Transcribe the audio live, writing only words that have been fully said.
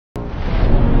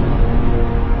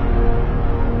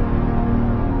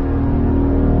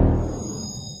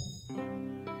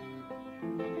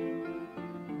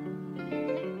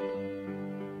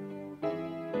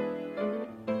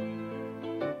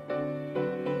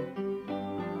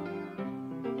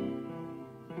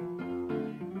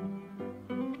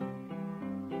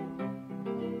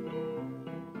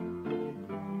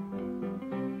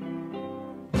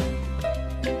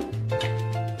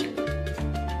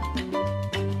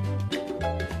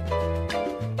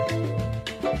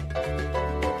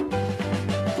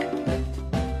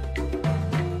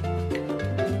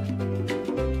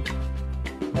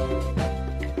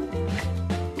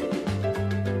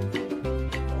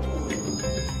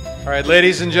All right,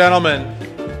 ladies and gentlemen,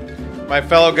 my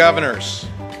fellow governors,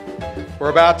 we're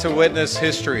about to witness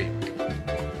history.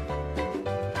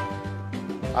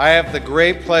 I have the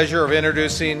great pleasure of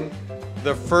introducing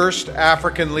the first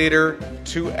African leader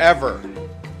to ever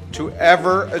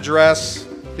address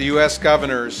the U.S.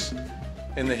 governors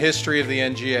in the history of the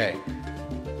NGA.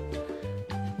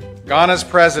 Ghana's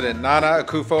president, Nana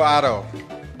Akufo-Addo,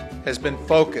 has been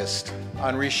focused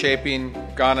on reshaping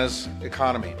Ghana's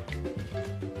economy.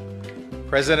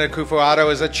 President Akufo-Addo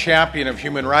is a champion of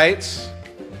human rights,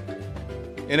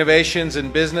 innovations in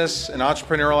business, and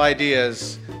entrepreneurial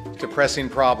ideas to pressing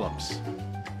problems.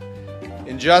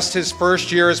 In just his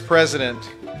first year as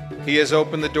president, he has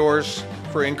opened the doors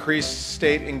for increased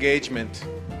state engagement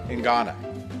in Ghana.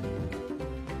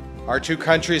 Our two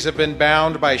countries have been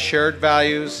bound by shared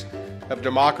values of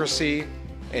democracy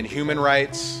and human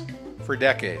rights for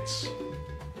decades.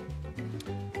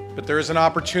 But there is an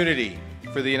opportunity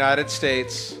for the United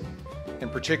States,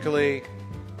 and particularly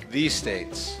these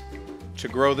states, to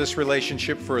grow this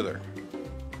relationship further.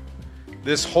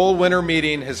 This whole winter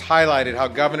meeting has highlighted how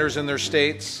governors in their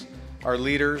states are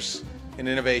leaders in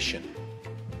innovation.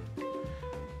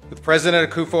 With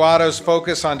President Akufo-Addo's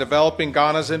focus on developing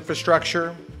Ghana's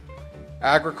infrastructure,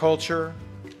 agriculture,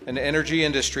 and energy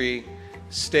industry,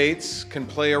 states can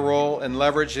play a role and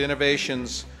leverage the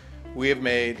innovations we have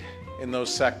made in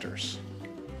those sectors.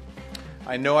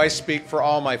 I know I speak for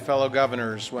all my fellow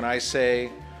governors when I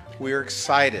say we are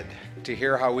excited to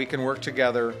hear how we can work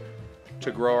together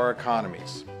to grow our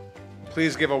economies.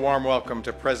 Please give a warm welcome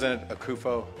to President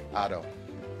Akufo-Addo.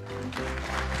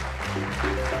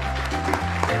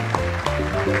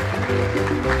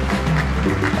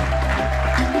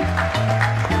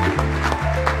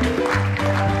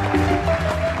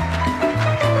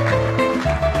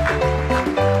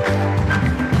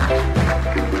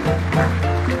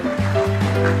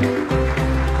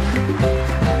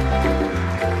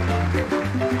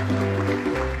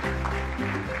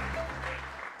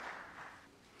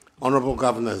 Honorable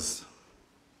Governors,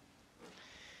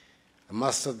 I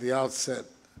must at the outset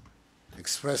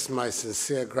express my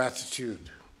sincere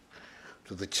gratitude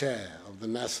to the Chair of the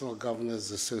National Governors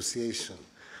Association,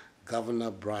 Governor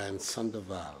Brian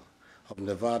Sandoval of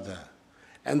Nevada,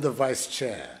 and the Vice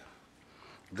Chair,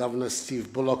 Governor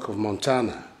Steve Bullock of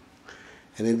Montana,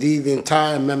 and indeed the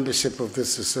entire membership of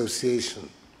this association,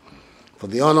 for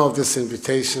the honor of this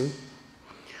invitation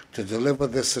to deliver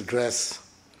this address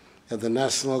at the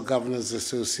National Governors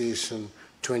Association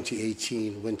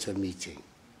 2018 winter meeting.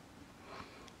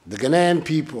 The Ghanaian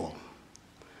people,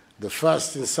 the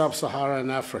first in sub-Saharan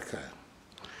Africa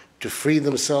to free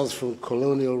themselves from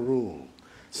colonial rule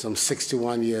some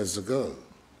 61 years ago,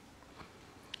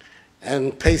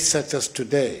 and pace-setters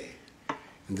today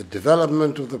in the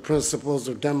development of the principles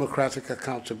of democratic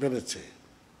accountability,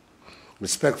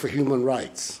 respect for human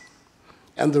rights,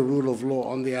 and the rule of law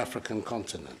on the African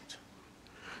continent,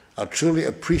 are truly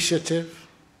appreciative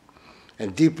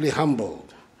and deeply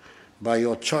humbled by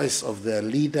your choice of their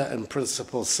leader and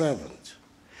principal servant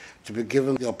to be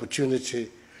given the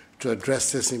opportunity to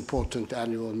address this important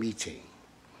annual meeting,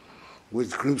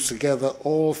 which groups together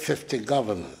all 50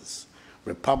 governors,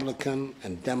 Republican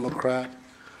and Democrat,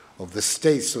 of the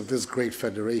states of this great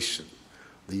federation,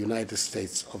 the United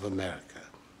States of America.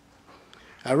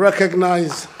 I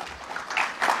recognize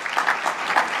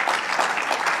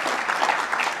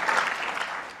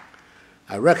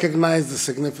the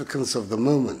significance of the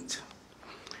moment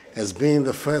as being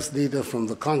the first leader from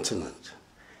the continent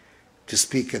to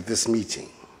speak at this meeting.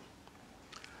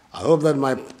 I hope that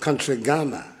my country,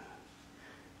 Ghana,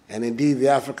 and indeed the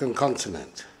African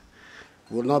continent,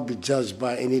 will not be judged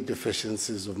by any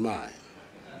deficiencies of mine.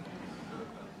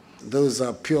 Those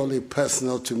are purely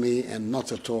personal to me and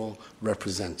not at all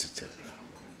representative.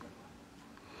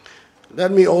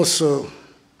 Let me also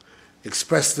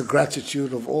express the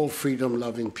gratitude of all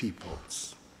freedom-loving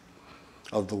peoples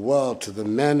of the world to the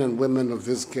men and women of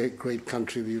this great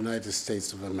country, the United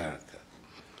States of America,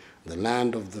 the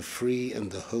land of the free and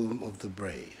the home of the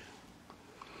brave.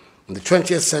 In the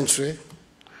 20th century,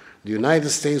 the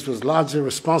United States was largely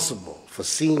responsible for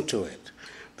seeing to it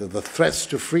that the threats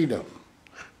to freedom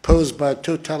posed by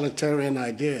totalitarian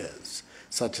ideas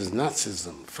such as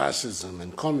Nazism, fascism,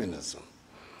 and communism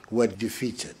were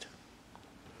defeated.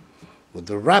 With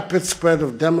the rapid spread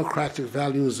of democratic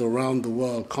values around the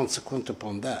world consequent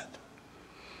upon that,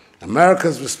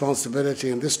 America's responsibility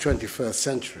in this 21st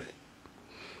century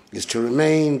is to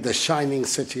remain the shining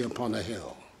city upon a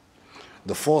hill,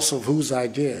 the force of whose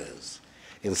ideas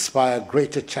inspire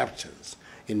greater chapters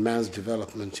in man's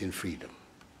development in freedom.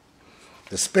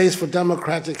 The space for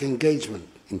democratic engagement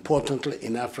importantly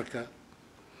in Africa,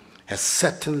 has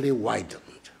certainly widened.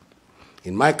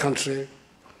 In my country,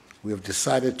 we have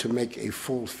decided to make a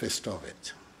full fist of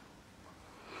it.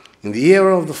 In the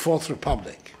era of the Fourth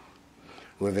Republic,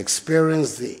 we have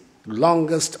experienced the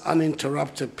longest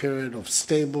uninterrupted period of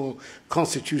stable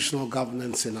constitutional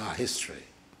governance in our history,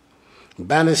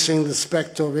 banishing the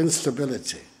specter of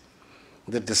instability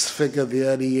that disfigured the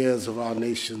early years of our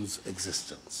nation's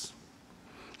existence.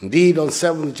 Indeed, on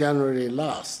 7th January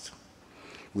last,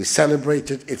 we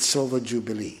celebrated its silver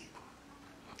jubilee.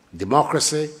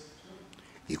 Democracy,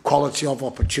 equality of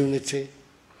opportunity,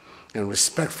 and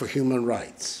respect for human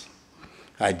rights,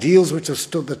 ideals which have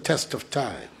stood the test of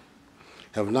time,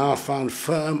 have now found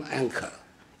firm anchor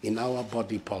in our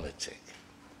body politic.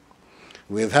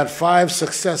 We have had 5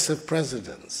 successive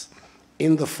presidents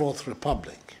in the Fourth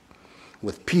Republic,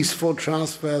 with peaceful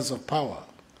transfers of power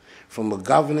from a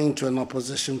governing to an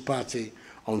opposition party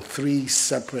on 3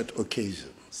 separate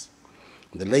occasions,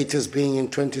 the latest being in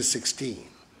 2016,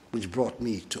 which brought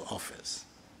me to office.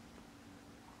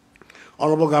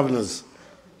 Honorable Governors,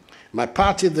 my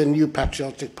party, the New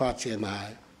Patriotic Party, and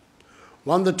I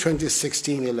won the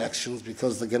 2016 elections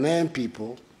because the Ghanaian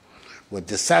people were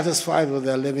dissatisfied with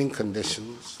their living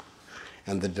conditions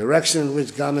and the direction in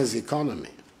which Ghana's economy,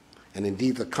 and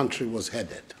indeed the country, was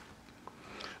headed.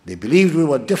 They believed we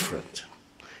were different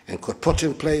and could put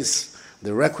in place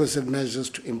the requisite measures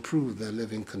to improve their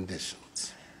living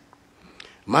conditions.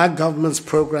 My government's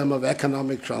program of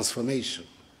economic transformation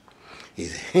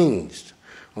is hinged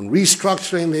on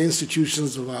restructuring the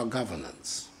institutions of our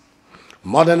governance,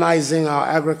 modernizing our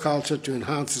agriculture to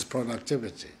enhance its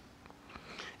productivity,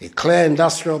 a clear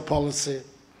industrial policy,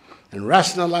 and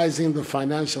rationalizing the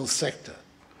financial sector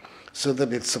so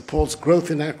that it supports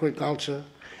growth in agriculture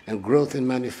and growth in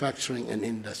manufacturing and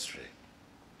industry.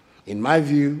 In my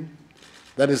view,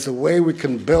 that is the way we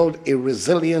can build a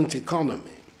resilient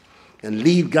economy and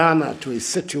lead Ghana to a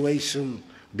situation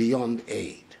beyond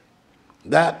aid.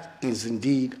 That is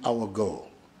indeed our goal,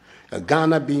 a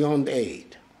Ghana beyond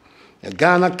aid, a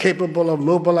Ghana capable of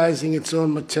mobilizing its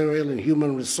own material and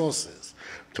human resources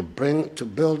to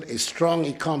build a strong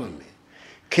economy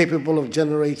capable of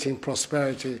generating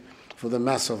prosperity for the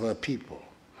mass of her people,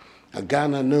 a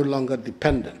Ghana no longer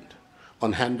dependent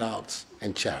on handouts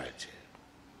and charity.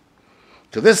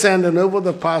 To this end, and over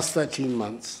the past 13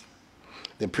 months,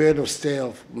 the period of stay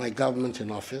of my government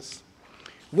in office,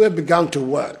 we have begun to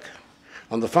work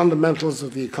on the fundamentals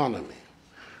of the economy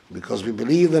because we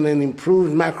believe that an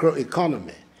improved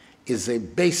macroeconomy is a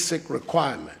basic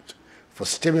requirement for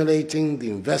stimulating the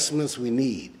investments we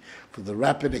need for the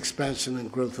rapid expansion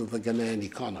and growth of the Ghanaian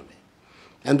economy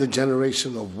and the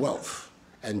generation of wealth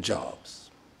and jobs.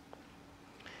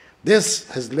 This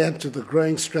has led to the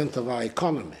growing strength of our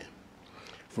economy,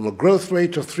 from a growth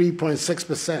rate of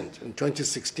 3.6% in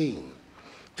 2016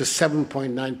 to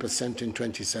 7.9% in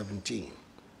 2017.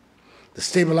 The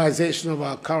stabilization of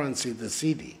our currency, the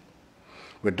cedi,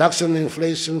 reduction in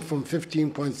inflation from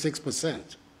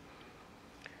 15.6%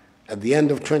 at the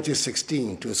end of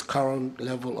 2016 to its current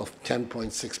level of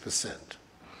 10.6%.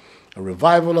 A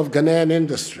revival of Ghanaian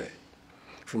industry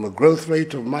from a growth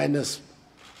rate of negative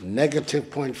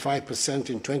 0.5%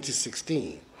 in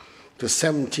 2016 to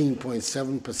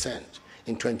 17.7%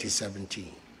 in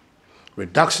 2017.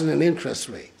 Reduction in interest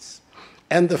rates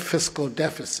and the fiscal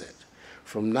deficit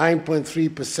from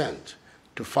 9.3%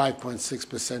 to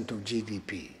 5.6% of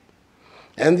GDP,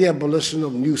 and the abolition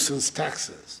of nuisance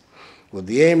taxes with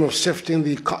the aim of shifting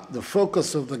the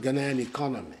focus of the Ghanaian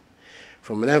economy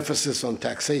from an emphasis on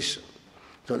taxation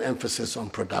to an emphasis on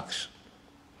production.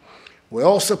 We're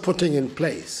also putting in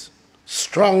place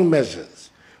strong measures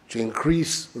to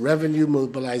increase revenue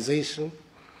mobilization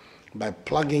by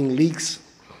plugging leaks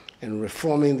and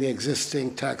reforming the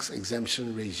existing tax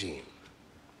exemption regime.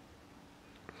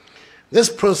 This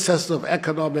process of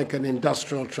economic and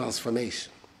industrial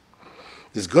transformation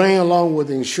is going along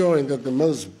with ensuring that the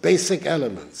most basic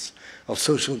elements of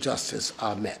social justice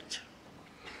are met.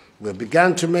 We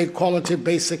began to make quality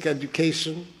basic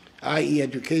education, i.e.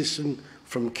 education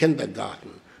from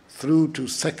kindergarten through to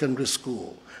secondary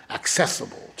school,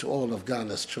 accessible to all of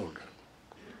Ghana's children.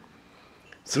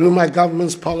 Through my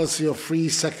government's policy of free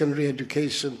secondary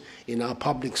education in our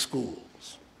public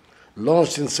schools,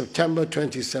 launched in September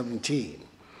 2017,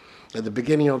 at the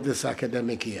beginning of this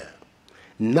academic year,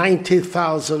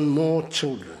 90,000 more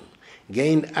children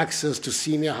gained access to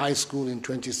senior high school in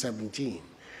 2017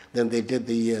 than they did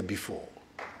the year before.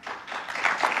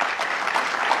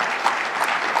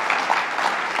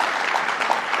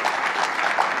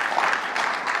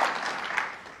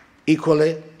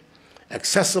 Equally,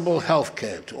 accessible health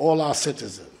care to all our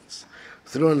citizens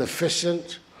through an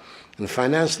efficient and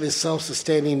financially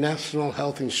self-sustaining national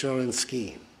health insurance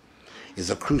scheme is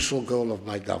a crucial goal of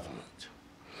my government.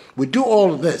 We do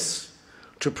all of this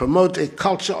to promote a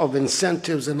culture of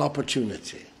incentives and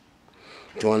opportunity,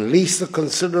 to unleash the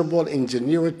considerable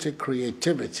ingenuity,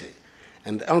 creativity,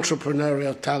 and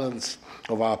entrepreneurial talents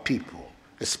of our people,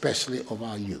 especially of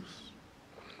our youth.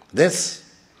 This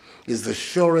is the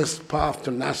surest path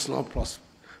to national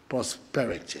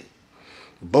prosperity,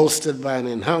 bolstered by an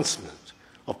enhancement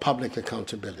of public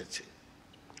accountability.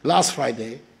 Last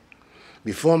Friday,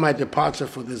 before my departure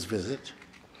for this visit,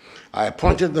 I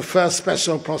appointed the first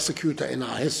special prosecutor in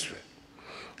our history,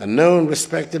 a known,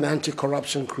 respected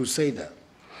anti-corruption crusader,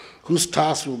 whose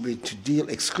task will be to deal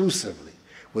exclusively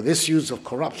with issues of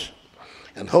corruption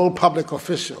and hold public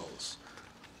officials,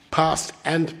 past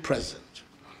and present,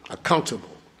 accountable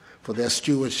for their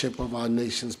stewardship of our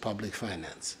nation's public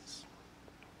finances.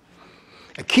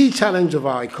 A key challenge of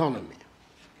our economy,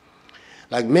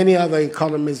 like many other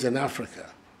economies in Africa,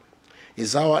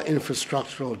 is our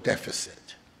infrastructural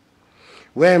deficit.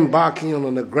 We're embarking on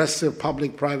an aggressive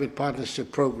public-private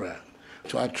partnership program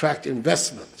to attract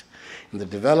investment in the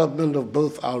development of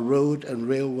both our road and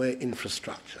railway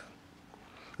infrastructure.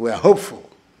 We're hopeful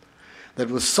that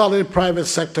with solid private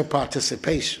sector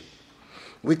participation,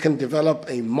 we can develop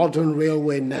a modern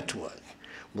railway network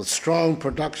with strong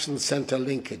production center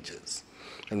linkages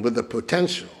and with the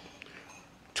potential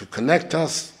to connect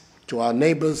us to our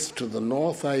neighbors to the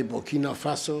north, i.e. Burkina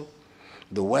Faso,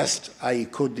 the west, i.e.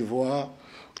 Côte d'Ivoire,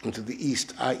 and to the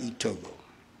east, i.e. Togo.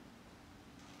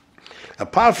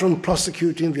 Apart from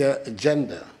prosecuting the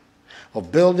agenda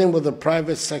of building with the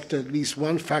private sector at least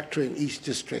one factory in each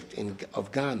district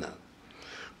of Ghana,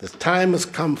 the time has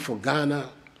come for Ghana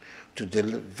to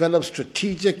develop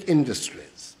strategic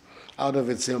industries out of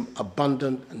its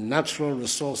abundant natural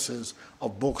resources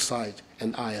of bauxite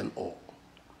and iron ore.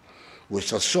 We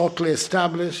shall shortly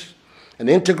establish an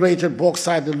integrated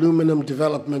bauxite aluminum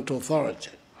development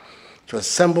authority to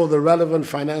assemble the relevant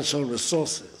financial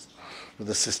resources for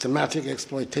the systematic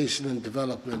exploitation and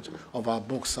development of our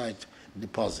bauxite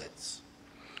deposits.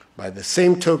 By the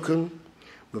same token,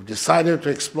 we've decided to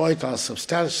exploit our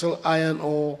substantial iron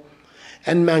ore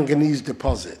and manganese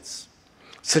deposits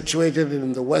situated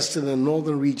in the western and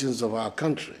northern regions of our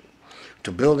country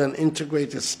to build an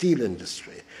integrated steel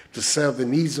industry to serve the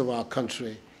needs of our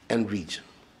country and region.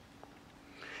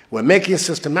 We're making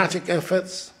systematic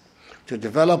efforts to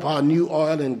develop our new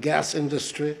oil and gas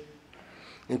industry,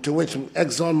 into which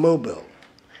ExxonMobil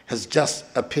has just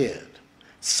appeared,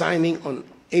 signing on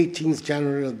 18th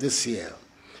January of this year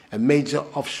a major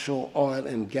offshore oil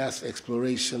and gas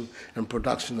exploration and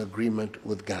production agreement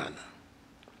with Ghana.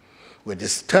 We're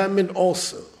determined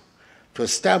also to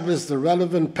establish the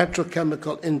relevant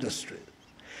petrochemical industry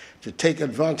to take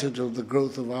advantage of the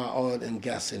growth of our oil and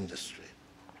gas industry.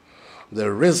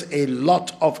 There is a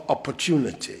lot of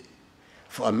opportunity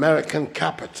for American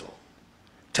capital,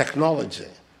 technology,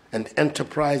 and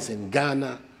enterprise in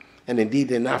Ghana and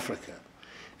indeed in Africa.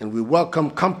 And we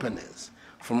welcome companies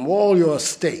from all your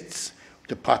states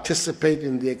to participate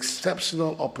in the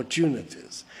exceptional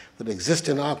opportunities that exist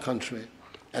in our country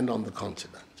and on the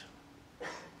continent.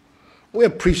 We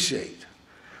appreciate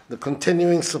the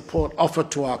continuing support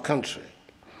offered to our country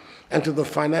and to the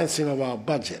financing of our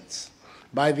budgets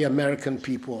by the American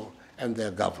people and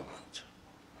their government.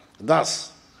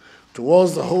 Thus,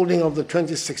 towards the holding of the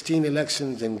 2016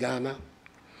 elections in Ghana,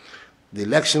 the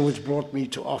election which brought me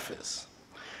to office,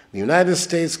 the United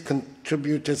States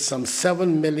contributed some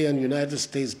 $7 million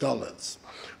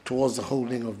towards the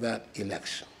holding of that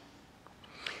election.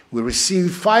 We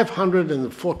received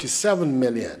 $547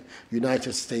 million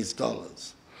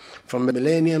from the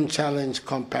Millennium Challenge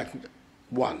Compact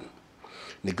 1,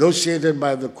 negotiated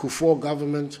by the Akufo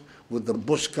government with the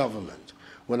Bush government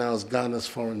when I was Ghana's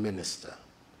foreign minister.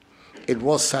 It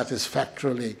was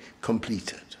satisfactorily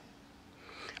completed.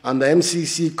 Under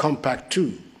MCC Compact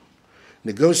 2,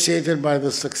 negotiated by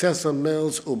the successor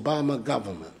Mills Obama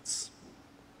governments,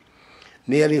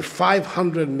 nearly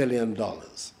 $500 million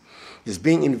is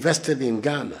being invested in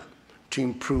Ghana to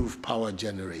improve power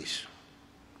generation.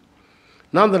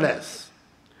 Nonetheless,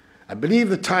 I believe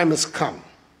the time has come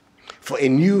for a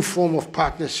new form of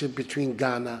partnership between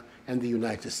Ghana and the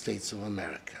United States of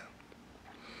America.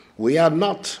 We are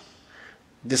not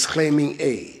disclaiming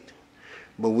aid,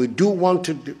 but we do want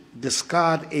to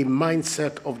discard a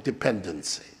mindset of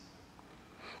dependency.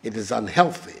 It is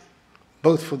unhealthy,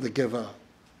 both for the giver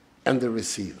and the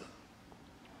receiver.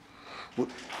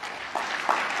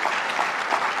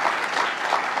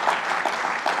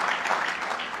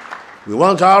 We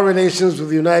want our relations with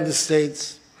the United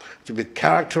States to be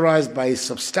characterized by a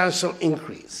substantial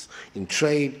increase in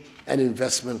trade and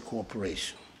investment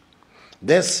cooperation.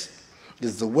 This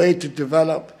is the way to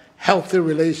develop healthy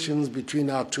relations between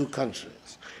our two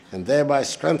countries and thereby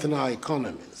strengthen our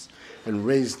economies and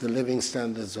raise the living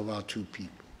standards of our two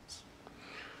peoples.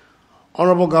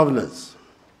 Honorable Governors,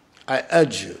 I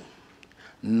urge you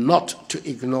not to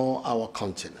ignore our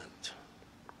continent.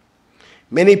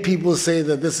 Many people say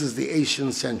that this is the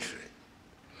Asian century,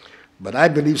 but I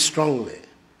believe strongly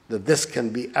that this can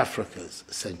be Africa's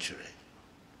century.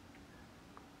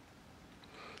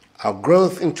 Our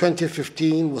growth in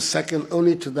 2015 was second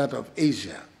only to that of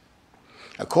Asia.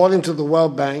 According to the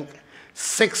World Bank,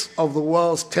 6 of the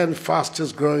world's 10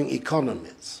 fastest growing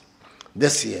economies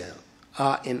this year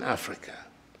are in Africa.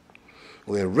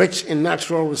 We're rich in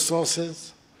natural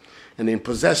resources and in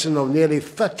possession of nearly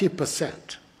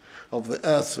 30% of the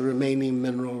Earth's remaining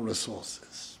mineral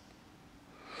resources.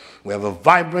 We have a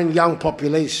vibrant young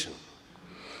population,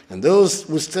 and those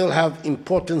who still have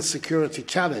important security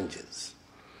challenges,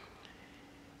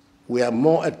 we are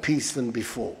more at peace than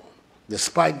before,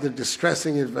 despite the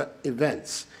distressing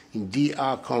events in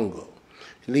DR Congo,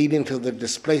 leading to the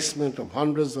displacement of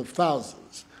hundreds of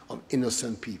thousands of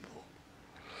innocent people.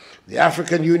 The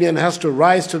African Union has to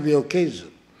rise to the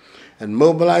occasion and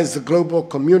mobilize the global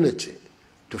community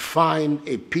to find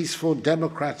a peaceful,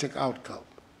 democratic outcome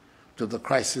to the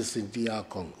crisis in DR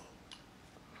Congo.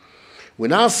 We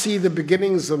now see the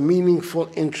beginnings of meaningful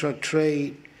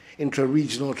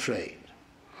intra-regional trade,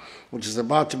 which is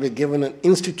about to be given an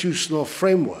institutional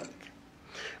framework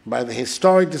by the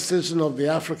historic decision of the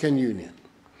African Union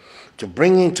to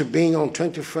bring into being on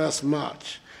 21st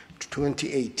March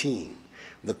 2018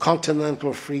 the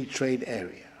Continental Free Trade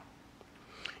Area.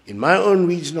 In my own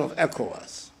region of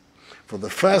ECOWAS, for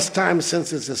the first time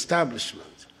since its establishment,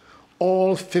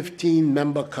 all 15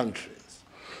 member countries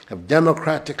have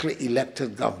democratically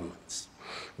elected governments,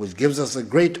 which gives us a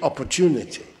great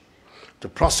opportunity to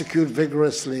prosecute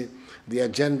vigorously the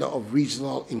agenda of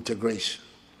regional integration,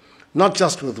 not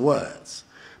just with words,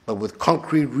 but with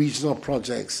concrete regional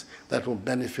projects that will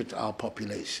benefit our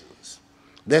populations.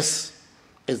 This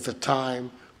is the time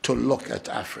to look at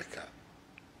Africa.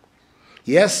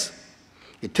 Yes,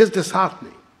 it is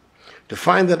disheartening to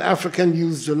find that African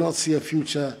youths do not see a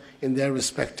future in their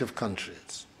respective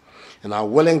countries and are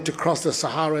willing to cross the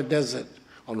Sahara Desert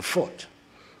on foot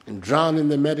and drown in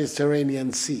the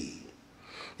Mediterranean Sea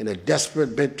in a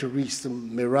desperate bid to reach the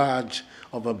mirage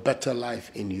of a better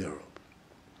life in Europe.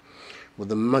 With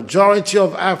the majority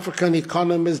of African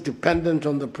economies dependent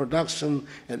on the production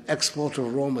and export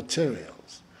of raw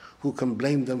materials, who can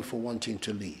blame them for wanting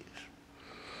to leave?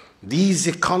 These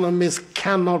economies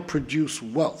cannot produce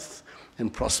wealth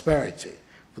and prosperity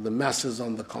for the masses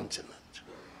on the continent.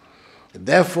 It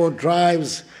therefore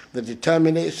drives the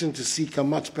determination to seek a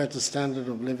much better standard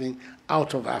of living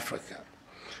out of Africa,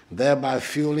 thereby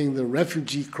fueling the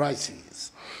refugee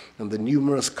crises and the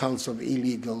numerous counts of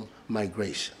illegal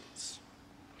migrations.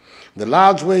 The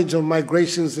large wave of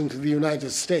migrations into the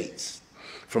United States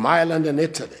from Ireland and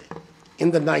Italy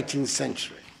in the 19th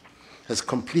century has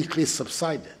completely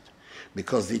subsided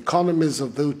because the economies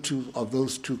of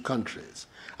those two countries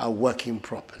are working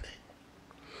properly.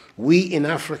 We in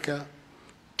Africa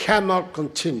cannot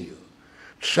continue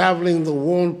traveling the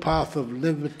worn path of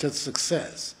limited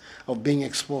success of being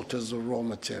exporters of raw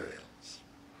materials.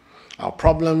 Our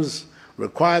problems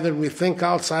require that we think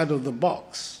outside of the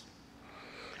box.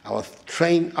 Our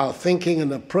thinking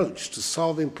and approach to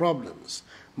solving problems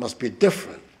must be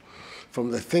different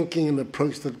from the thinking and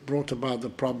approach that brought about the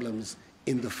problems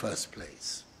in the first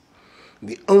place.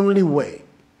 The only way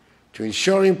to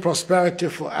ensuring prosperity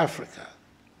for Africa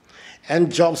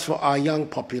and jobs for our young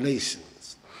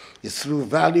populations is through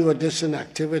value addition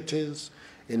activities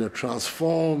in a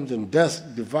transformed and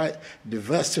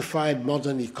diversified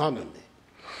modern economy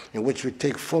in which we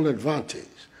take full advantage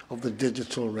of the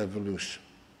digital revolution.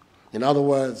 In other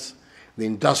words, the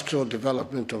industrial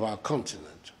development of our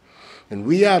continent. And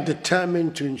we are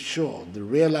determined to ensure the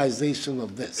realization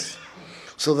of this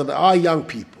so that our young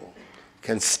people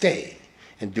can stay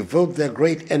and devote their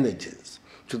great energies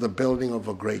to the building of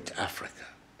a great Africa.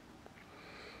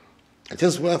 It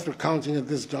is worth recounting at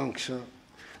this juncture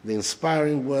the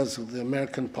inspiring words of the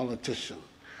American politician,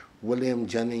 William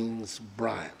Jennings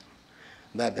Bryan,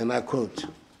 that, and I quote,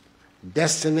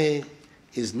 "Destiny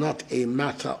is not a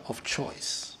matter of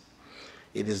choice.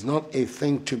 It is not a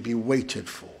thing to be waited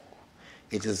for.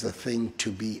 It is a thing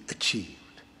to be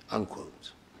achieved,"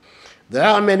 unquote. There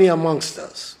are many amongst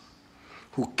us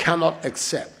who cannot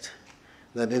accept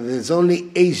that it is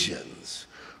only Asians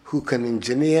who can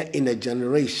engineer in a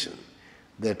generation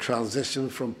their transition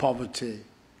from poverty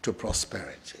to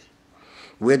prosperity.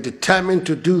 We're determined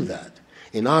to do that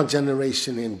in our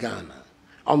generation in Ghana,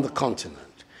 on the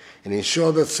continent, and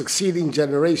ensure that succeeding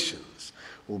generations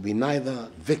will be neither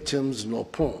victims nor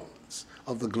pawns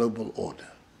of the global order.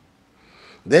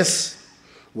 This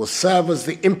will serve as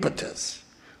the impetus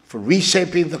for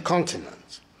reshaping the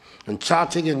continent and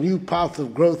charting a new path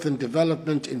of growth and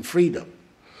development in freedom,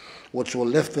 which will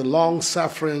lift the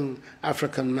long-suffering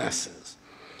African masses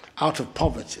out of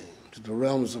poverty to the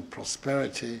realms of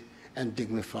prosperity and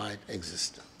dignified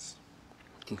existence.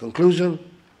 In conclusion,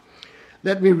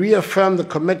 let me reaffirm the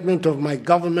commitment of my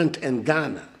government and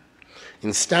Ghana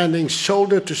in standing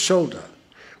shoulder to shoulder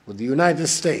with the United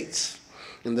States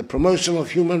in the promotion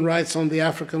of human rights on the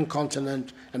African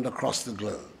continent and across the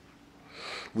globe.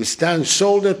 We stand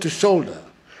shoulder to shoulder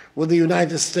with the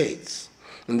United States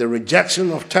in the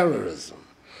rejection of terrorism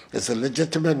as a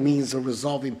legitimate means of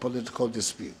resolving political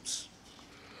disputes.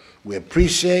 We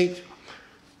appreciate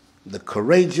the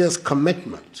courageous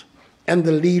commitment and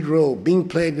the lead role being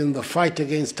played in the fight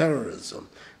against terrorism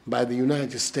by the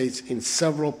United States in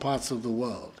several parts of the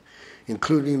world,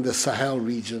 including the Sahel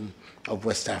region of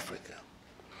West Africa.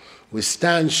 We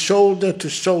stand shoulder to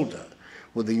shoulder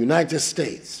with the United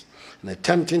States in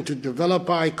attempting to develop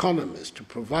our economies to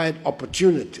provide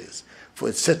opportunities for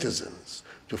its citizens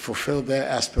to fulfill their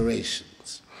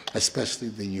aspirations, especially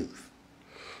the youth.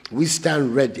 We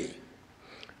stand ready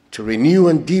to renew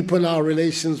and deepen our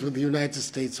relations with the United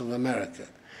States of America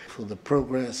for the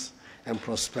progress and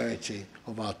prosperity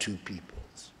of our two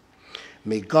peoples.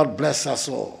 May God bless us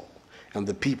all and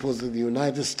the peoples of the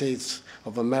United States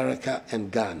of America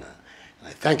and Ghana. And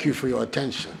I thank you for your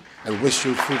attention and wish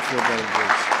you fruitful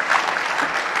deliberation.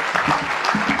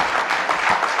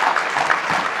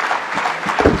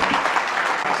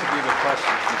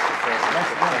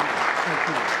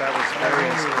 That was very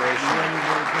inspirational.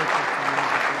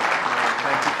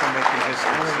 Thank you for making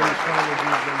history.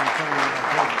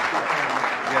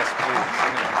 Yes, please.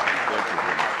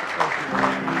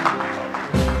 Thank you.